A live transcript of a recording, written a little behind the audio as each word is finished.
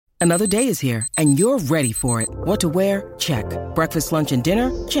Another day is here, and you're ready for it. What to wear? Check. Breakfast, lunch, and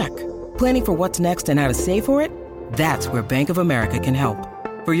dinner? Check. Planning for what's next and how to save for it? That's where Bank of America can help.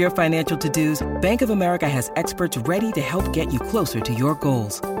 For your financial to-dos, Bank of America has experts ready to help get you closer to your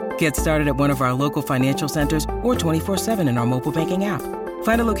goals. Get started at one of our local financial centers or 24/7 in our mobile banking app.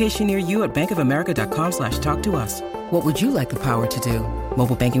 Find a location near you at bankofamerica.com/talktous. What would you like the power to do?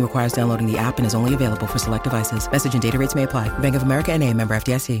 Mobile banking requires downloading the app and is only available for select devices. Message and data rates may apply. Bank of America N.A., member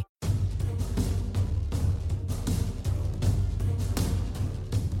FDIC.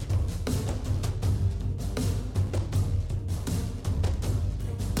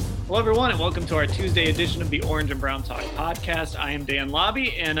 Hello, everyone, and welcome to our Tuesday edition of the Orange and Brown Talk podcast. I am Dan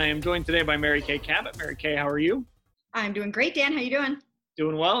Lobby, and I am joined today by Mary Kay Cabot. Mary Kay, how are you? I'm doing great, Dan. How you doing?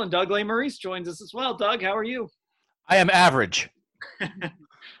 Doing well, and Doug Lesmerises joins us as well. Doug, how are you? I am average.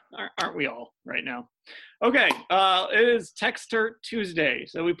 Aren't we all right now? Okay, it is Texter Tuesday,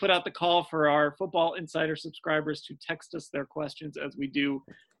 so we put out the call for our Football Insider subscribers to text us their questions as we do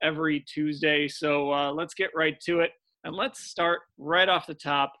every Tuesday. So let's get right to it, and let's start right off the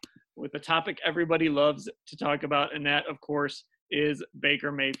top with the topic everybody loves to talk about, and that, of course, is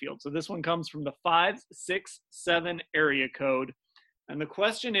Baker Mayfield. So this one comes from the 567 area code, and the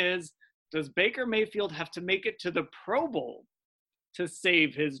question is, does Baker Mayfield have to make it to the Pro Bowl to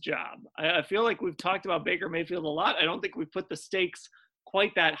save his job? I feel like we've talked about Baker Mayfield a lot. I don't think we've put the stakes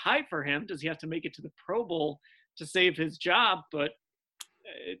quite that high for him. Does he have to make it to the Pro Bowl to save his job? But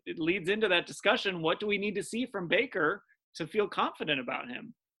it leads into that discussion. What do we need to see from Baker to feel confident about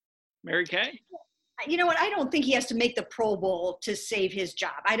him? Mary Kay? You know what? I don't think he has to make the Pro Bowl to save his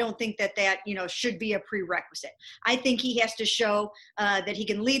job. I don't think that should be a prerequisite. I think he has to show that he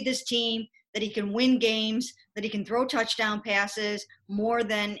can lead this team, that he can win games, that he can throw touchdown passes more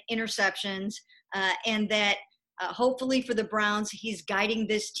than interceptions, and that hopefully for the Browns, he's guiding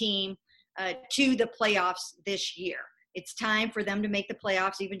this team to the playoffs this year. It's time for them to make the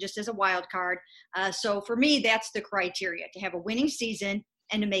playoffs, even just as a wild card. So for me, that's the criteria, to have a winning season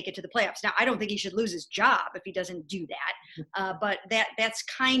and to make it to the playoffs. Now, I don't think he should lose his job if he doesn't do that, but that's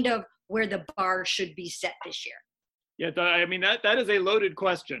kind of where the bar should be set this year. Yeah, I mean, that is a loaded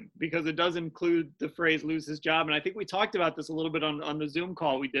question because it does include the phrase lose his job. And I think we talked about this a little bit on the Zoom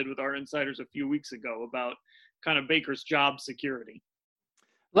call we did with our insiders a few weeks ago about kind of Baker's job security.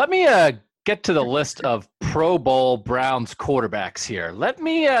 Let me get to the list of Pro Bowl Browns quarterbacks here. Let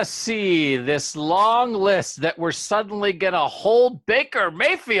me see this long list that we're suddenly going to hold Baker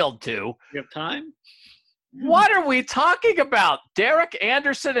Mayfield to. You have time? What are we talking about? Derek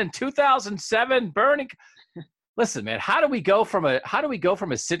Anderson in 2007, burning. Listen, man, how do we go from a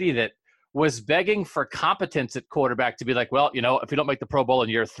city that was begging for competence at quarterback to be like, well, you know, if you don't make the Pro Bowl in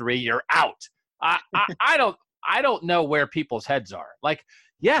year 3, you're out. I don't know where people's heads are. Like,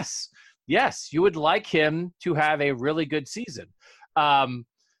 yes, you would like him to have a really good season.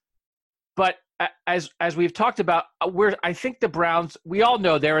 But as we've talked about, I think the Browns, we all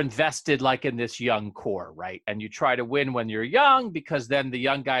know they're invested like in this young core, right? And you try to win when you're young because then the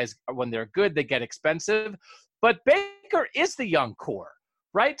young guys, when they're good, they get expensive. But Baker is the young core,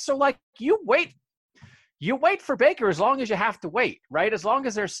 right? So like you wait for Baker as long as you have to wait, right? As long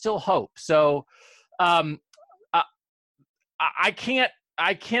as there's still hope. So I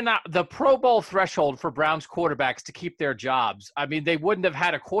cannot, the Pro Bowl threshold for Browns quarterbacks to keep their jobs. I mean, they wouldn't have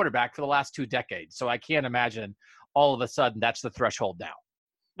had a quarterback for the last 2 decades. So I can't imagine all of a sudden that's the threshold now.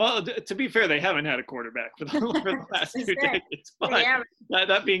 Well, to be fair, they haven't had a quarterback for the last 2 decades. But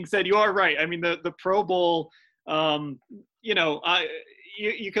that being said, you are right. I mean, the Pro Bowl, you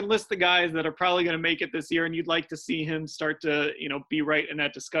can list the guys that are probably going to make it this year, and you'd like to see him start to, be right in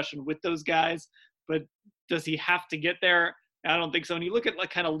that discussion with those guys. But does he have to get there? I don't think so. And you look at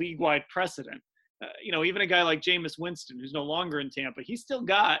like kind of league-wide precedent. Even a guy like Jameis Winston, who's no longer in Tampa, he still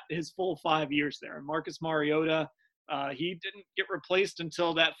got his full 5 years there. And Marcus Mariota, he didn't get replaced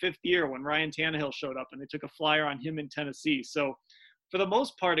until that 5th year when Ryan Tannehill showed up and they took a flyer on him in Tennessee. So for the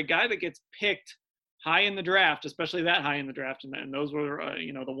most part, a guy that gets picked high in the draft, especially that high in the draft, and those were,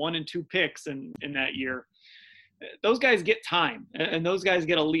 the 1 and 2 picks in that year, those guys get time and those guys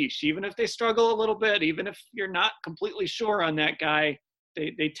get a leash. Even if they struggle a little bit, even if you're not completely sure on that guy,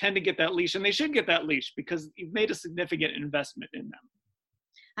 they tend to get that leash, and they should get that leash because you've made a significant investment in them.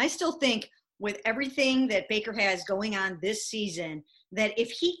 I still think with everything that Baker has going on this season, that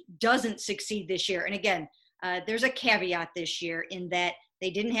if he doesn't succeed this year, and again, there's a caveat this year in that they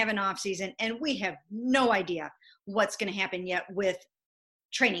didn't have an offseason, and we have no idea what's going to happen yet with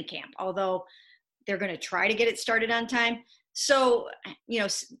training camp, although they're going to try to get it started on time. So,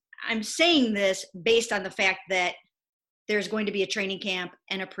 I'm saying this based on the fact that there's going to be a training camp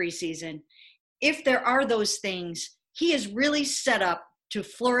and a preseason. If there are those things, he is really set up to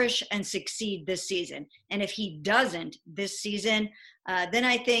flourish and succeed this season. And if he doesn't this season, then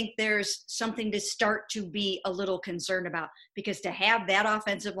I think there's something to start to be a little concerned about, because to have that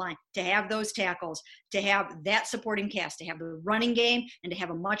offensive line, to have those tackles, to have that supporting cast, to have the running game, and to have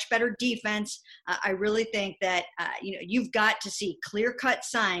a much better defense, I really think that you've got to see clear-cut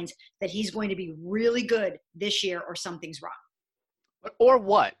signs that he's going to be really good this year, or something's wrong. Or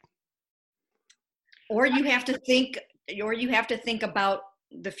what? Or you have to think about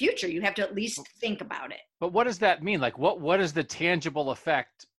the future. You have to at least think about it. But what does that mean? Like, what is the tangible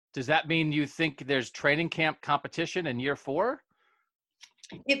effect? Does that mean you think there's training camp competition in year 4?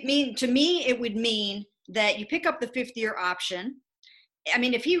 To me, it would mean that you pick up the 5th-year option. I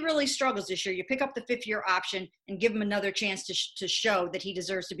mean, if he really struggles this year, you pick up the 5th-year option and give him another chance to show that he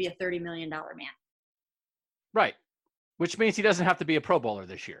deserves to be a $30 million man. Right. Which means he doesn't have to be a Pro Bowler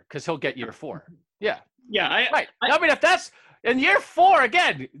this year, because he'll get year 4. Yeah. Yeah. Right. I mean, if that's in year 4,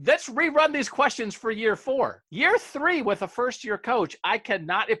 again, let's rerun these questions for year 4. Year 3 with a first-year coach,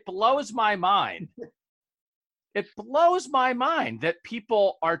 it blows my mind. It blows my mind that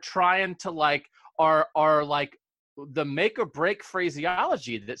people are trying to are like the make or break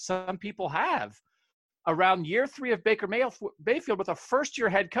phraseology that some people have around year 3 of Baker Mayfield with a first-year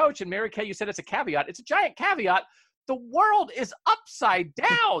head coach. And Mary Kay, you said it's a caveat. It's a giant caveat. The world is upside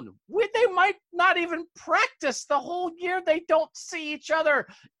down. They might not even practice the whole year. They don't see each other.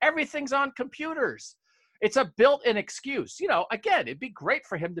 Everything's on computers. It's a built-in excuse. Again, it'd be great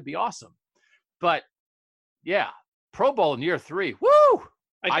for him to be awesome. But, yeah, Pro Bowl in year 3. Woo!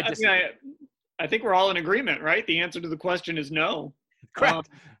 I think we're all in agreement, right? The answer to the question is no. Correct.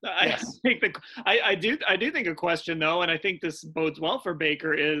 Yes. I do think a question, though, and I think this bodes well for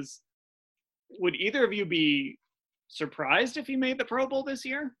Baker, is would either of you be surprised if he made the Pro Bowl this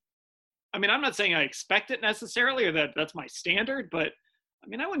year? I mean, I'm not saying I expect it necessarily, or that's my standard, but I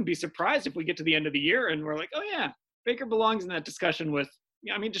mean, I wouldn't be surprised if we get to the end of the year and we're like, oh yeah, Baker belongs in that discussion with,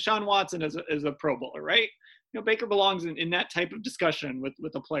 Deshaun Watson is a Pro Bowler, right? Baker belongs in that type of discussion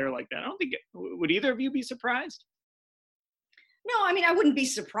with a player like that. I don't think would either of you be surprised? No, I mean, I wouldn't be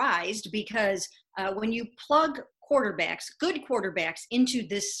surprised, because when you plug good quarterbacks into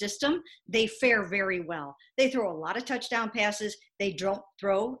this system, they fare very well. They throw a lot of touchdown passes. They don't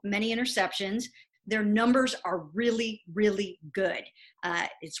throw many interceptions. Their numbers are really, really good.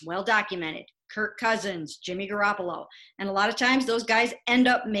 It's well documented. Kirk Cousins, Jimmy Garoppolo, and a lot of times those guys end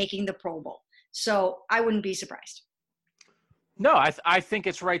up making the Pro Bowl. So I wouldn't be surprised. No, I think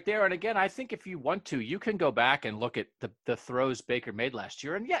it's right there. And again, I think if you want to, you can go back and look at the throws Baker made last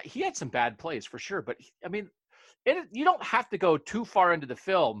year. And yeah, he had some bad plays for sure. But you don't have to go too far into the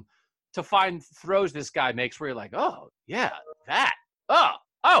film to find throws this guy makes where you're like, oh, yeah, that.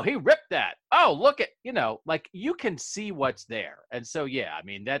 Oh, he ripped that. Oh, look at, you can see what's there. And so, yeah, I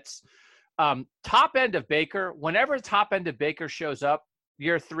mean, that's top end of Baker. Whenever top end of Baker shows up,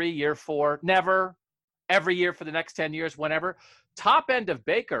 year 3, year 4, never, every year for the next 10 years, whenever, top end of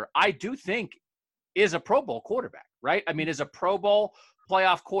Baker, I do think is a Pro Bowl quarterback, right? I mean, is a Pro Bowl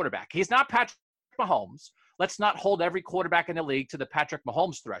playoff quarterback. He's not Patrick Mahomes. Let's not hold every quarterback in the league to the Patrick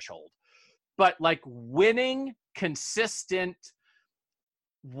Mahomes threshold. But winning, consistent,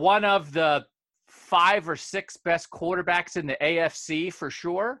 one of the 5 or 6 best quarterbacks in the AFC for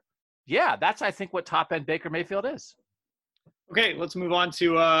sure. Yeah, that's, I think, what top-end Baker Mayfield is. Okay, let's move on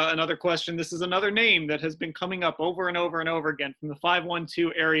to another question. This is another name that has been coming up over and over and over again from the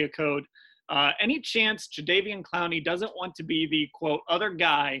 512 area code. Any chance Jadeveon Clowney doesn't want to be the, quote, other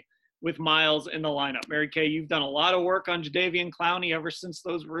guy with Miles in the lineup? Mary Kay, you've done a lot of work on Jadeveon Clowney ever since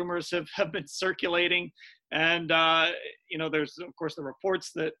those rumors have been circulating. And, there's, of course, the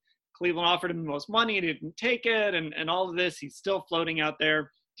reports that Cleveland offered him the most money, he didn't take it, and all of this. He's still floating out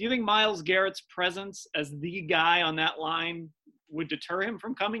there. Do you think Myles Garrett's presence as the guy on that line would deter him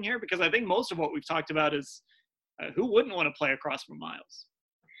from coming here? Because I think most of what we've talked about is who wouldn't want to play across from Myles?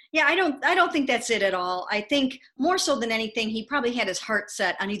 Yeah, I don't think that's it at all. I think more so than anything, he probably had his heart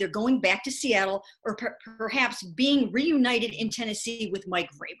set on either going back to Seattle or perhaps being reunited in Tennessee with Mike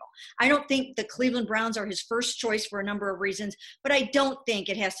Vrabel. I don't think the Cleveland Browns are his first choice for a number of reasons, but I don't think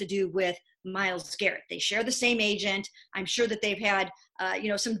it has to do with Myles Garrett. They share the same agent. I'm sure that they've had,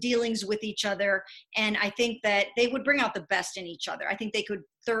 some dealings with each other, and I think that they would bring out the best in each other. I think they could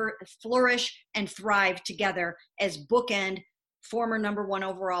flourish and thrive together as bookend former number 1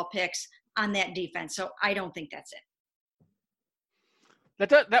 overall picks on that defense. So I don't think that's it.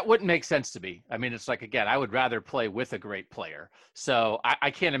 That wouldn't make sense to me. I mean, it's like, again, I would rather play with a great player. So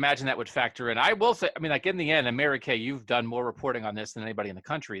I can't imagine that would factor in. I will say, I mean, like in the end, and Mary Kay, you've done more reporting on this than anybody in the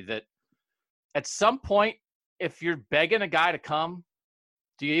country, that at some point, if you're begging a guy to come,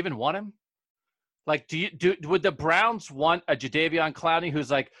 do you even want him? Like, would the Browns want a Jadeveon Clowney who's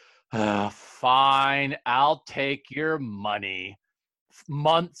like, fine, I'll take your money.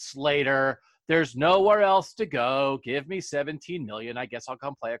 Months later, there's nowhere else to go. Give me $17 million. I guess I'll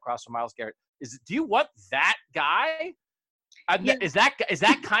come play across from Myles Garrett. Do you want that guy? Yeah. Is that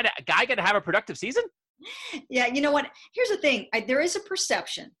kind of guy going to have a productive season? Yeah, you know what? Here's the thing. There is a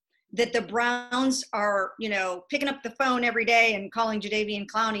perception that the Browns are, picking up the phone every day and calling Jadeveon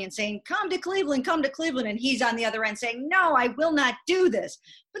Clowney and saying, come to Cleveland. And he's on the other end saying, no, I will not do this.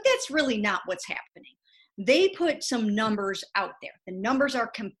 But that's really not what's happening. They put some numbers out there. The numbers are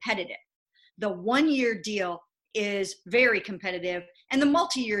competitive. The 1-year deal is very competitive. And the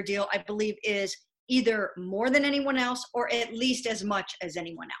multi-year deal, I believe, is either more than anyone else or at least as much as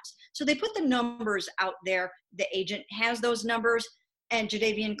anyone else. So they put the numbers out there. The agent has those numbers, and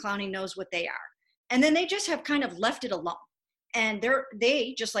Jadeveon Clowney knows what they are. And then they just have kind of left it alone. And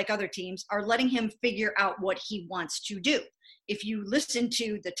they, just like other teams, are letting him figure out what he wants to do. If you listen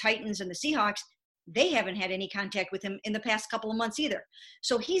to the Titans and the Seahawks, they haven't had any contact with him in the past couple of months either.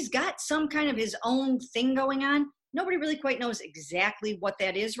 So he's got some kind of his own thing going on. Nobody really quite knows exactly what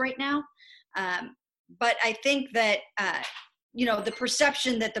that is right now. But I think that, the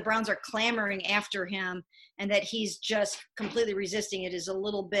perception that the Browns are clamoring after him and that he's just completely resisting it is a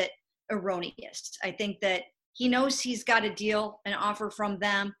little bit erroneous. I think that he knows he's got a deal, an offer from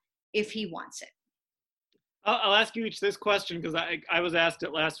them if he wants it. I'll ask you each this question because I was asked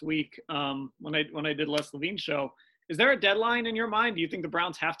it last week when I did Les Levine's show. Is there a deadline in your mind? Do you think the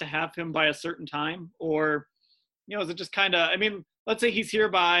Browns have to have him by a certain time? Or, is it just kind of, let's say he's here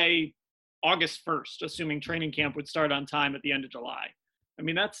by August 1st, assuming training camp would start on time at the end of July.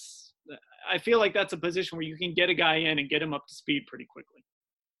 I feel like that's a position where you can get a guy in and get him up to speed pretty quickly.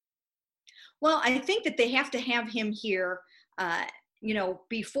 Well, I think that they have to have him here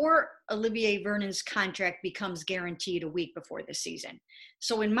before Olivier Vernon's contract becomes guaranteed a week before the season.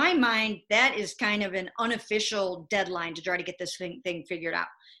 So in my mind, that is kind of an unofficial deadline to try to get this thing figured out,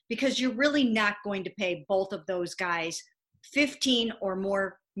 because you're really not going to pay both of those guys $15 or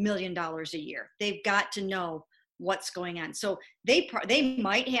more million a year. They've got to know what's going on. So they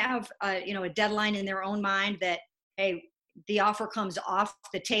might have a deadline in their own mind that, hey, the offer comes off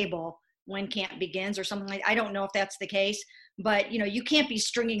the table when camp begins or something like that. I don't know if that's the case. But, you can't be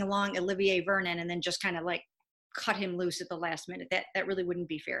stringing along Olivier Vernon and then just kind of like cut him loose at the last minute. That really wouldn't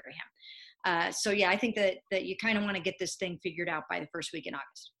be fair to him. So, yeah, I think that you kind of want to get this thing figured out by the first week in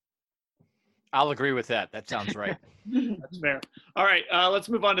August. I'll agree with that. That sounds right. That's fair. All right, let's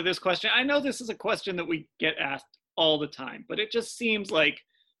move on to this question. I know this is a question that we get asked all the time, but it just seems like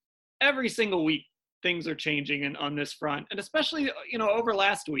every single week things are changing on this front. And especially, over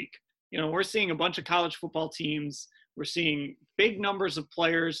last week, we're seeing a bunch of college football teams. We're seeing big numbers of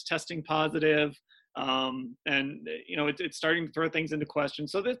players testing positive, and it's starting to throw things into question.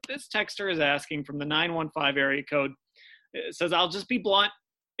 So this texter is asking from the 915 area code. It says, I'll just be blunt.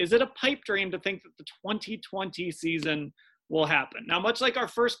 Is it a pipe dream to think that the 2020 season will happen? Now, much like our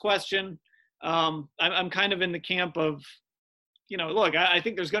first question, I'm kind of in the camp of, look, I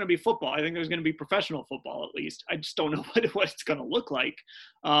think there's going to be football. I think there's going to be professional football at least. I just don't know what it's going to look like.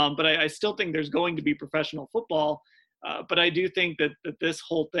 But I still think there's going to be professional football. But I do think that this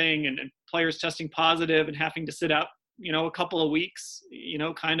whole thing and players testing positive and having to sit out, a couple of weeks,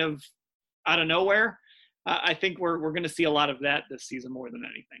 kind of out of nowhere, I think we're going to see a lot of that this season more than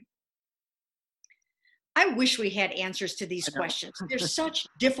anything. I wish we had answers to these questions. They're such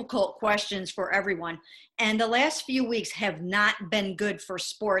difficult questions for everyone. And the last few weeks have not been good for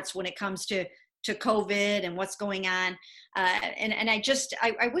sports when it comes to COVID and what's going on. And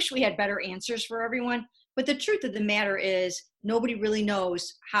I wish we had better answers for everyone. But the truth of the matter is nobody really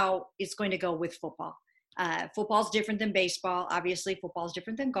knows how it's going to go with football. Football's different than baseball. Obviously, football's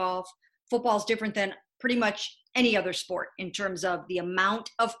different than golf. Football's different than pretty much any other sport in terms of the amount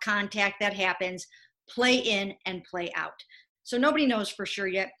of contact that happens, play in and play out. So nobody knows for sure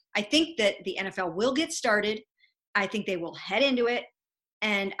yet. I think that the NFL will get started. I think they will head into it.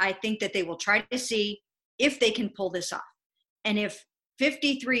 And I think that they will try to see if they can pull this off. And if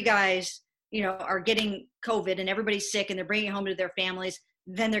 53 guys, are getting COVID and everybody's sick and they're bringing it home to their families,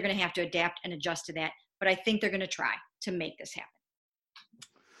 then they're going to have to adapt and adjust to that. But I think they're going to try to make this happen.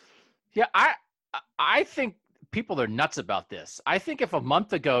 Yeah, I think people are nuts about this. I think if a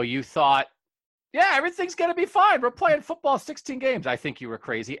month ago you thought Yeah, everything's going to be fine. We're playing football 16 games. I think you were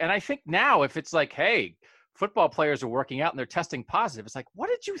crazy. And I think now if it's like, hey, football players are working out and they're testing positive, it's like, what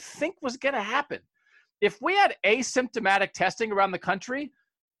did you think was going to happen? If we had asymptomatic testing around the country,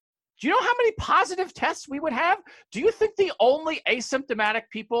 do you know how many positive tests we would have? Do you think the only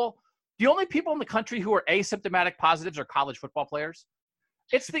people in the country who are asymptomatic positives are college football players?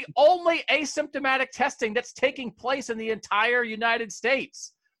 It's the only asymptomatic testing that's taking place in the entire United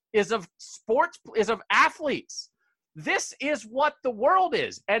States is of athletes. This is what the world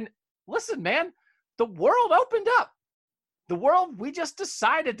is. And listen, man, the world opened up. We just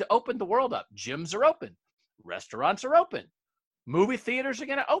decided to open the world up. Gyms are open. Restaurants are open. Movie theaters are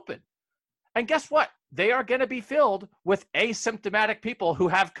going to open. And guess what? They are going to be filled with asymptomatic people who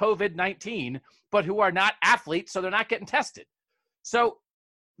have COVID-19, but who are not athletes, so they're not getting tested. So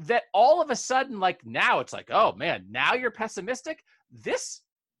that all of a sudden, like now it's like, oh man, now you're pessimistic?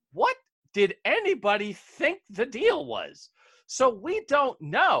 What did anybody think the deal was? So we don't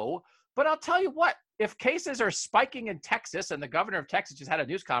know, but I'll tell you what, if cases are spiking in Texas, and the governor of Texas just had a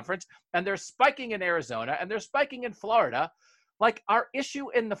news conference, and they're spiking in Arizona, and they're spiking in Florida, like our issue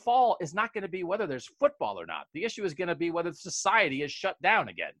in the fall is not going to be whether there's football or not. The issue is going to be whether society is shut down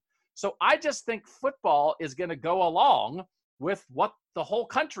again. So I just think football is going to go along with what the whole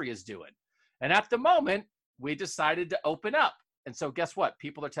country is doing. And at the moment, we decided to open up. And so guess what?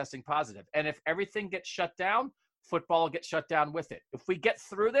 People are testing positive. And if everything gets shut down, football will get shut down with it. If we get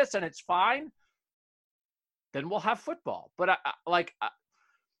through this and it's fine, then we'll have football. But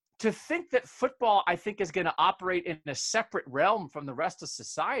to think that football, I think, is going to operate in a separate realm from the rest of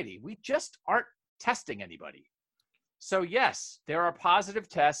society, we just aren't testing anybody. So yes, there are positive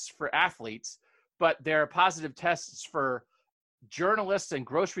tests for athletes, but there are positive tests for journalists and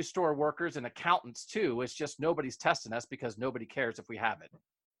grocery store workers and accountants too. It's just nobody's testing us because nobody cares if we have it.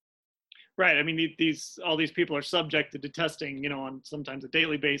 Right. I mean, all these people are subjected to testing, on sometimes a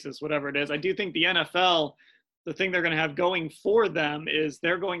daily basis, whatever it is. I do think the NFL, the thing they're going to have going for them is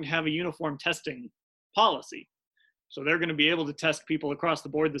they're going to have a uniform testing policy. So they're going to be able to test people across the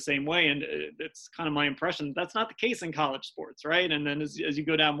board the same way. And it's kind of my impression that's not the case in college sports, right? And then as you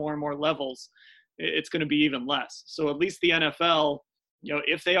go down more and more levels, it's going to be even less. So at least the NFL,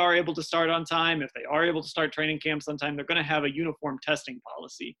 if they are able to start on time, if they are able to start training camps on time, they're going to have a uniform testing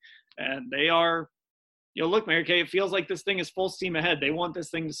policy. And they are, look, Mary Kay, it feels like this thing is full steam ahead. They want this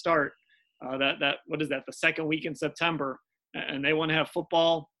thing to start what is that, the second week in September. And they want to have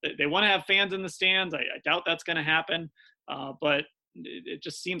football. They want to have fans in the stands. I doubt that's going to happen. But it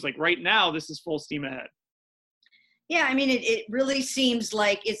just seems like right now this is full steam ahead. Yeah, I mean, it really seems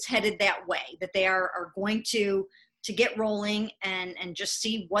like it's headed that way, that they are going to get rolling and just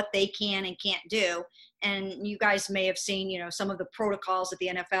see what they can and can't do. And you guys may have seen, some of the protocols that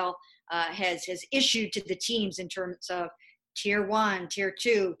the NFL has issued to the teams in terms of tier 1, tier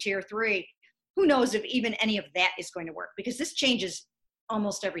 2, tier 3. Who knows if even any of that is going to work, because this changes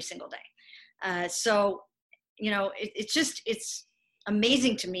almost every single day. So, it's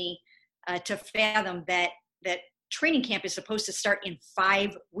amazing to me to fathom that training camp is supposed to start in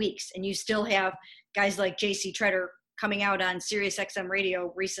 5 weeks, and you still have guys like JC Tretter coming out on Sirius XM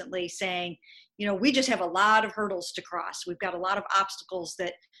radio recently saying, we just have a lot of hurdles to cross. We've got a lot of obstacles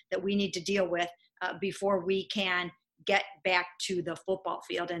that we need to deal with before we can get back to the football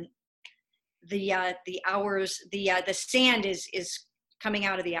field. And the sand is coming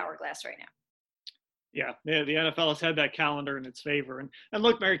out of the hourglass right now. Yeah, the NFL has had that calendar in its favor. And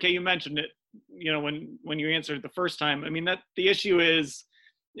look, Mary Kay, you mentioned it, when you answered it the first time. I mean, that the issue is,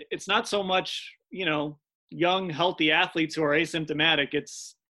 it's not so much, young, healthy athletes who are asymptomatic.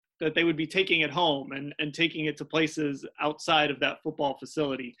 It's that they would be taking it home and taking it to places outside of that football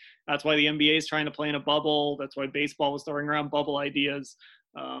facility. That's why the NBA is trying to play in a bubble. That's why baseball was throwing around bubble ideas.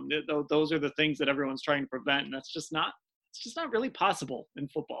 Those are the things that everyone's trying to prevent. And it's just not really possible in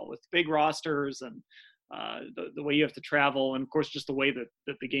football with big rosters and the way you have to travel, and of course just the way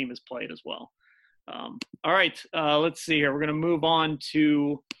that the game is played as well. All right, let's see here. We're going to move on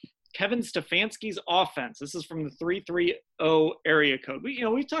to Kevin Stefanski's offense. This is from the 330 area code.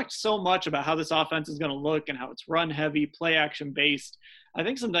 We've talked so much about how this offense is going to look and how it's run heavy, play action based. I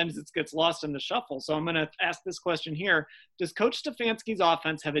think sometimes it gets lost in the shuffle. So I'm going to ask this question here. Does Coach Stefanski's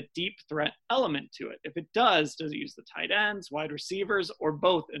offense have a deep threat element to it? If it does it use the tight ends, wide receivers, or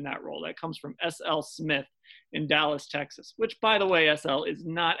both in that role? That comes from S.L. Smith in Dallas, Texas, which, by the way, S.L. is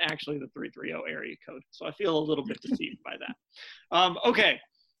not actually the 330 area code. So I feel a little bit deceived by that. Okay.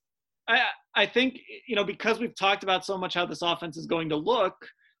 I think, because we've talked about so much how this offense is going to look,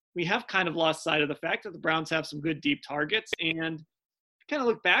 we have kind of lost sight of the fact that the Browns have some good deep targets, and kind of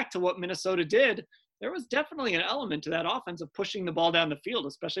look back to what Minnesota did, there was definitely an element to that offense of pushing the ball down the field,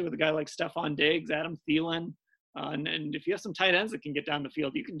 especially with a guy like Stephon Diggs, Adam Thielen. And if you have some tight ends that can get down the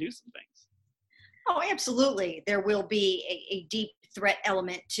field, you can do some things. Oh, absolutely. There will be a deep threat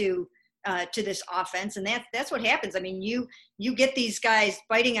element to this offense, and that's what happens. I mean, you get these guys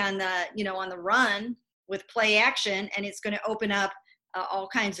biting on the run with play action, and it's going to open up all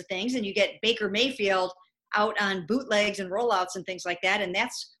kinds of things. And you get Baker Mayfield out on bootlegs and rollouts and things like that, and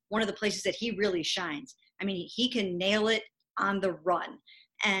that's one of the places that he really shines. I mean, he can nail it on the run.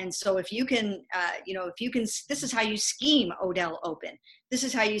 And so if you can, this is how you scheme Odell open. This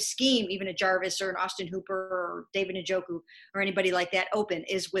is how you scheme even a Jarvis or an Austin Hooper or David Njoku or anybody like that open,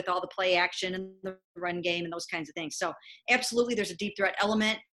 is with all the play action and the run game and those kinds of things. So absolutely, there's a deep threat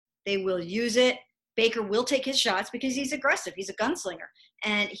element. They will use it. Baker will take his shots because he's aggressive. He's a gunslinger,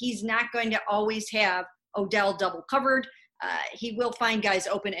 and he's not going to always have Odell double covered. He will find guys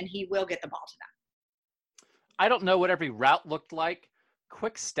open, and he will get the ball to them. I don't know what every route looked like.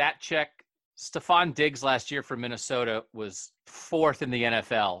 Quick stat check. Stephon Diggs last year for Minnesota was 4th in the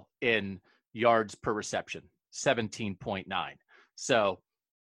NFL in yards per reception, 17.9. So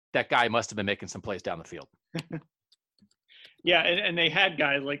that guy must have been making some plays down the field. Yeah, and they had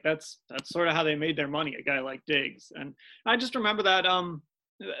guys like that's sort of how they made their money, a guy like Diggs. And I just remember that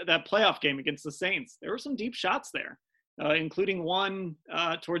that playoff game against the Saints. There were some deep shots there, including one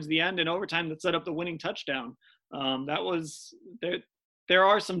towards the end in overtime that set up the winning touchdown. There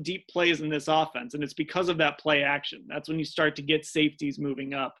are some deep plays in this offense, and it's because of that play action. That's when you start to get safeties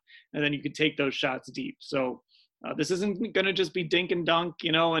moving up, and then you can take those shots deep. So this isn't going to just be dink and dunk,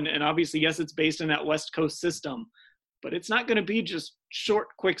 and obviously, yes, it's based in that West Coast system, but it's not going to be just short,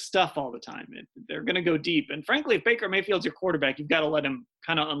 quick stuff all the time. They're going to go deep. And frankly, if Baker Mayfield's your quarterback, you've got to let him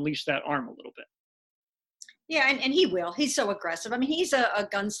kind of unleash that arm a little bit. Yeah, and he will. He's so aggressive. I mean, he's a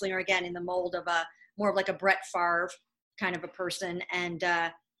gunslinger, again, in the mold of more of like a Brett Favre kind of a person. And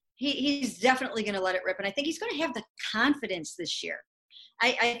he's definitely going to let it rip. And I think he's going to have the confidence this year.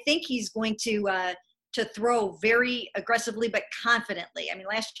 I think he's going to throw very aggressively but confidently. I mean,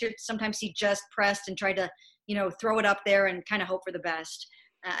 last year, sometimes he just pressed and tried to, throw it up there and kind of hope for the best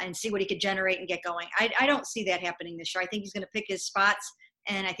and see what he could generate and get going. I don't see that happening this year. I think he's going to pick his spots,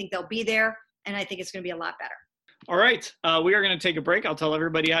 and I think they'll be there, and I think it's going to be a lot better. All right, we are going to take a break. I'll tell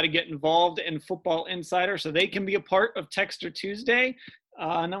everybody how to get involved in Football Insider so they can be a part of Texter Tuesday.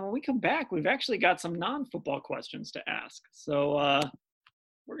 And then when we come back, we've actually got some non-football questions to ask. So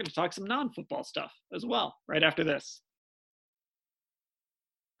we're going to talk some non-football stuff as well right after this.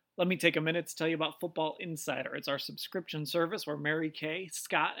 Let me take a minute to tell you about Football Insider. It's our subscription service where Mary Kay,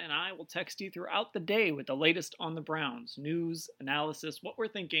 Scott, and I will text you throughout the day with the latest on the Browns, news, analysis, what we're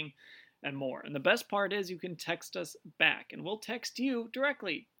thinking, and more. And the best part is you can text us back, and we'll text you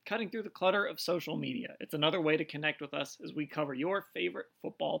directly, cutting through the clutter of social media. It's another way to connect with us as we cover your favorite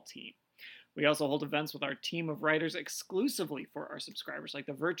football team. We also hold events with our team of writers exclusively for our subscribers, like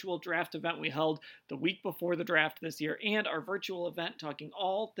the virtual draft event we held the week before the draft this year, and our virtual event talking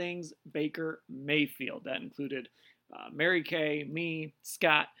all things Baker Mayfield. That included Mary Kay, me,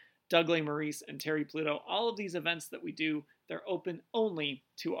 Scott, Doug Maurice, and Terry Pluto. All of these events that we do, they're open only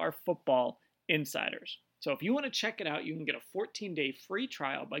to our football insiders. So if you want to check it out, you can get a 14-day free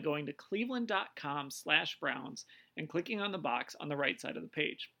trial by going to cleveland.com/Browns and clicking on the box on the right side of the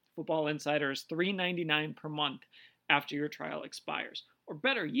page. Football Insider is $3.99 per month after your trial expires. Or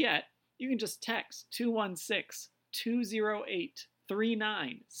better yet, you can just text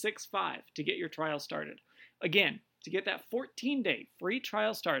 216-208-3965 to get your trial started. Again, to get that 14-day free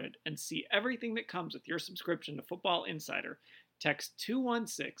trial started and see everything that comes with your subscription to Football Insider, text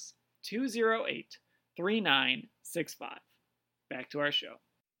 216-208-3965. Back to our show.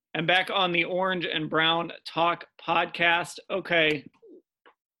 And back on the Orange and Brown Talk podcast. Okay,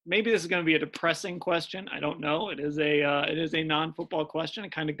 maybe this is going to be a depressing question. I don't know. It is a non-football question.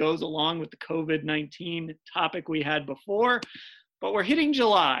 It kind of goes along with the COVID-19 topic we had before. But we're hitting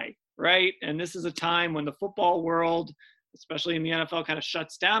July, right? And this is a time when the football world, especially in the NFL, kind of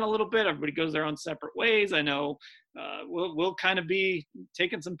shuts down a little bit. Everybody goes their own separate ways. I know we'll kind of be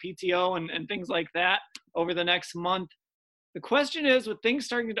taking some PTO and things like that over the next month. The question is, with things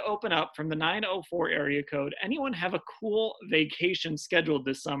starting to open up from the 904 area code, anyone have a cool vacation scheduled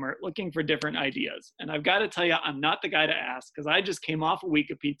this summer looking for different ideas? And I've got to tell you, I'm not the guy to ask because I just came off a week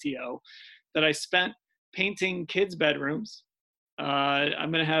of PTO that I spent painting kids' bedrooms. I'm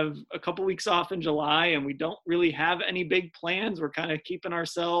going to have a couple weeks off in July, and we don't really have any big plans. We're kind of keeping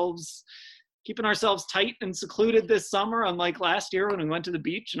ourselves tight and secluded this summer, unlike last year when we went to the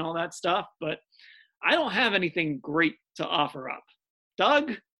beach and all that stuff. But I don't have anything great to offer up.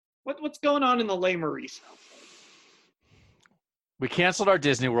 Doug, what's going on in the Les Maurice? We canceled our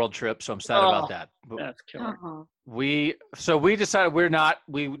Disney World trip, so I'm sad about that. But That's killer. we decided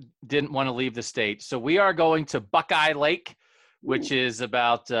we didn't want to leave the state. So we are going to Buckeye Lake, which is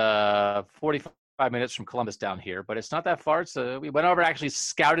about 45 minutes from Columbus down here, but it's not that far. So we went over, actually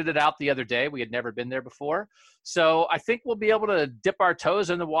scouted it out the other day. We had never been there before. So I think we'll be able to dip our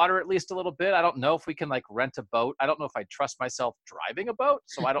toes in the water at least a little bit. I don't know if we can like rent a boat. I don't know if I trust myself driving a boat.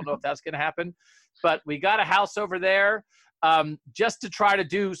 So I don't know if that's going to happen, but we got a house over there. Just to try to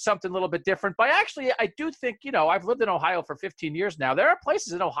do something a little bit different. But actually, I do think, I've lived in Ohio for 15 years now. There are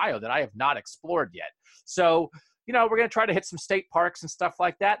places in Ohio that I have not explored yet. So, we're going to try to hit some state parks and stuff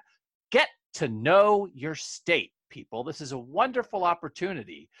like that. Get to know your state, people. This is a wonderful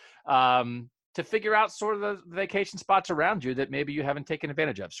opportunity to figure out sort of the vacation spots around you that maybe you haven't taken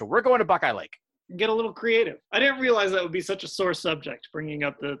advantage of. So we're going to Buckeye Lake. Get a little creative. I didn't realize that would be such a sore subject, bringing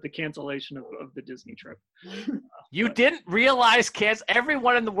up the cancellation of the Disney trip. You didn't realize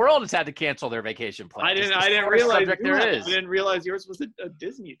everyone in the world has had to cancel their vacation plans. I didn't realize I didn't realize yours was a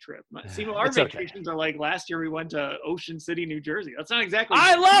Disney trip. See, our vacations are like last year we went to Ocean City, New Jersey. That's not exactly.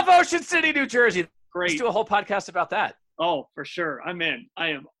 I love Ocean City, New Jersey. Great. Let's do a whole podcast about that. Oh, for sure. I'm in. I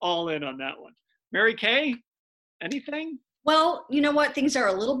am all in on that one. Mary Kay, anything? Well, you know what? Things are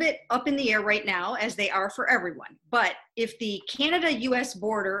a little bit up in the air right now, as they are for everyone. But if the Canada-U.S.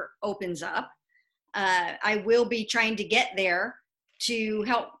 border opens up, I will be trying to get there to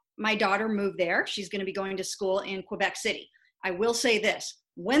help my daughter move there. She's going to be going to school in Quebec City. I will say this.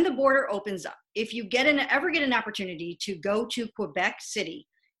 When the border opens up, if you ever get an opportunity to go to Quebec City,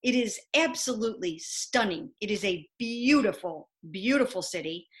 it is absolutely stunning. It is a beautiful, beautiful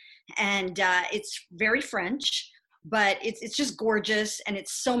city. And it's very French. But it's just gorgeous, and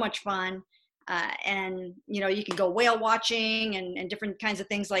it's so much fun. And, you can go whale watching and different kinds of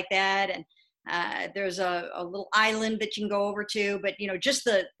things like that. And there's a little island that you can go over to. But, just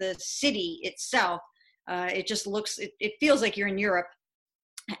the city itself, it just it feels like you're in Europe.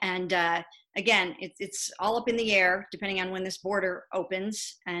 And, again, it's all up in the air, depending on when this border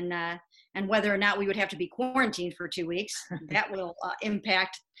opens and whether or not we would have to be quarantined for 2 weeks. That will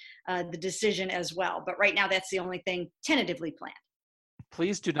impact the decision as well. But right now, that's the only thing tentatively planned.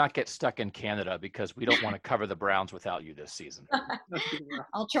 Please do not get stuck in Canada, because we don't want to cover the Browns without you this season.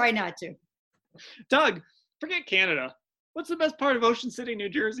 I'll try not to. Doug, forget Canada. What's the best part of Ocean City, New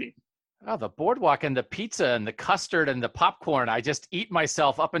Jersey? Oh, the boardwalk and the pizza and the custard and the popcorn. I just eat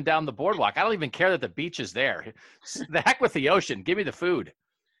myself up and down the boardwalk. I don't even care that the beach is there. The heck with the ocean. Give me the food.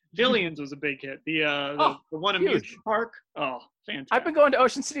 Jillian's was a big hit. The one amusement park. Oh, fantastic. I've been going to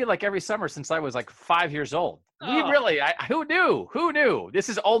Ocean City like every summer since I was like 5 years old. Who knew? Who knew? This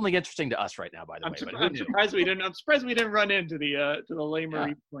is only interesting to us right now, by the way. I'm surprised we didn't run into the Les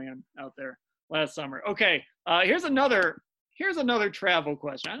Maurice plan out there last summer. Okay, here's another travel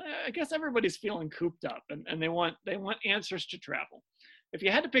question. I guess everybody's feeling cooped up and they want answers to travel. If you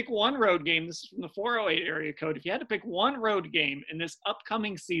had to pick one road game, this is from the 408 area code, if you had to pick one road game in this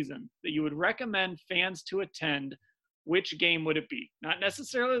upcoming season that you would recommend fans to attend, which game would it be? Not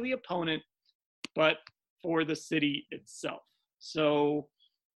necessarily the opponent, but for the city itself. So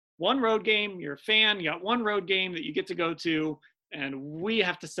one road game, you're a fan, you got one road game that you get to go to, and we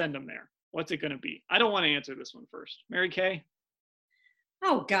have to send them there. What's it going to be? I don't want to answer this one first. Mary Kay?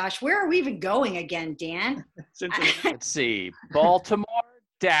 Oh, gosh, where are we even going again, Dan? Let's see. Baltimore,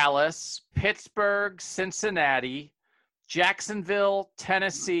 Dallas, Pittsburgh, Cincinnati, Jacksonville,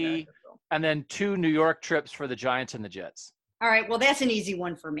 Tennessee, and then 2 New York trips for the Giants and the Jets. All right, well, that's an easy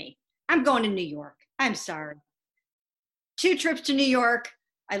one for me. I'm going to New York. I'm sorry. 2 trips to New York.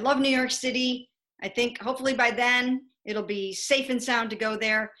 I love New York City. I think hopefully by then it'll be safe and sound to go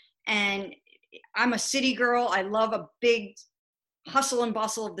there. And I'm a city girl. I love a big hustle and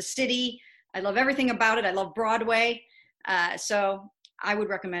bustle of the city. I love everything about it. I love Broadway. So I would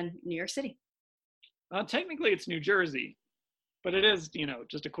recommend New York City. Technically it's New Jersey, but it is,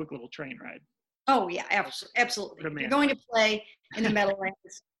 just a quick little train ride. Oh yeah, absolutely. If you're going to play in the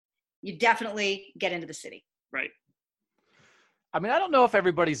Meadowlands, you definitely get into the city. Right. I mean, I don't know if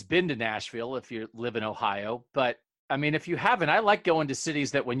everybody's been to Nashville if you live in Ohio, but I mean, if you haven't, I like going to cities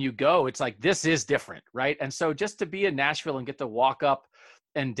that when you go, it's like, this is different, right? And so just to be in Nashville and get to walk up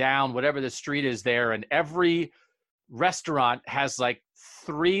and down whatever the street is there, and every restaurant has like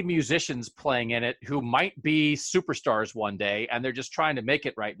 3 musicians playing in it who might be superstars one day, and they're just trying to make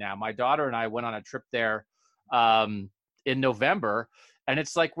it right now. My daughter and I went on a trip there in November. And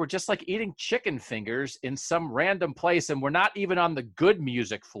it's like we're just like eating chicken fingers in some random place. And we're not even on the good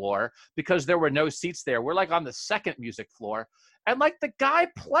music floor because there were no seats there. We're like on the second music floor. And like the guy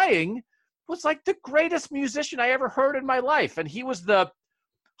playing was like the greatest musician I ever heard in my life. And he was the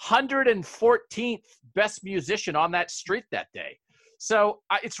 114th best musician on that street that day. So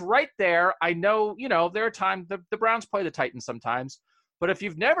it's right there. I know, there are times the Browns play the Titans sometimes, but if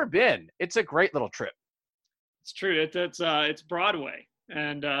you've never been, it's a great little trip. It's true. It's Broadway.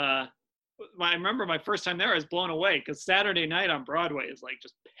 And I remember my first time there, I was blown away because Saturday night on Broadway is like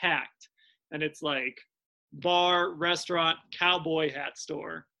just packed. And it's like bar, restaurant, cowboy hat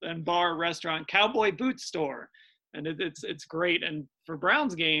store, and bar, restaurant, cowboy boot store. And it's great. And for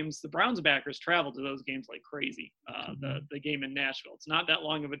Browns games, the Browns backers travel to those games like crazy. The game in Nashville. It's not that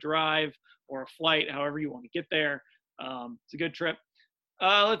long of a drive or a flight, however you want to get there. It's a good trip.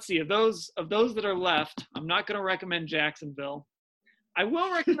 Let's see. Of those that are left, I'm not going to recommend Jacksonville. I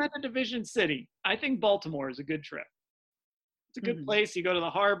will recommend a division city. I think Baltimore is a good trip. It's a good place. You go to the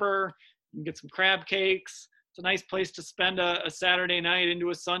harbor, you can get some crab cakes. It's a nice place to spend a Saturday night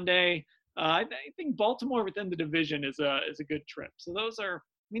into a Sunday. I think Baltimore within the division is a good trip. So those are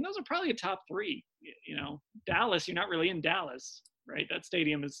probably a top three. Dallas, you're not really in Dallas, right? That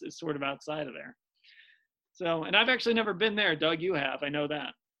stadium is sort of outside of there. So, and I've actually never been there. Doug, you have. I know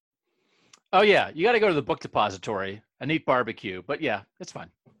that. Oh, yeah. You got to go to the book depository and eat barbecue. But, yeah, it's fun.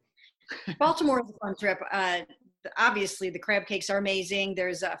 Baltimore is a fun trip. Obviously, the crab cakes are amazing.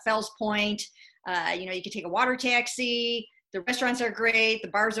 There's Fells Point. You can take a water taxi. The restaurants are great. The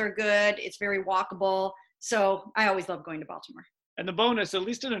bars are good. It's very walkable. So I always love going to Baltimore. And the bonus, at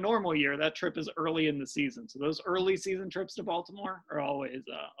least in a normal year, that trip is early in the season. So those early season trips to Baltimore are always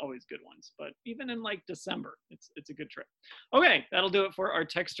good ones. But even in like December, it's a good trip. Okay, that'll do it for our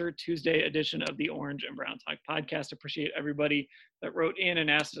Texter Tuesday edition of the Orange and Brown Talk podcast. Appreciate everybody that wrote in and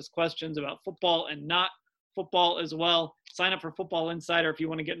asked us questions about football and not football as well. Sign up for Football Insider if you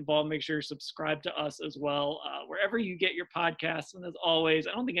want to get involved. Make sure you subscribe to us as well, wherever you get your podcasts. And as always,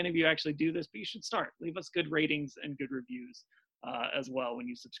 I don't think any of you actually do this, but you should start. Leave us good ratings and good reviews as well when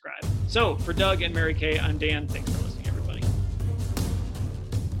you subscribe. So for Doug and Mary Kay, I'm Dan. Thanks for listening.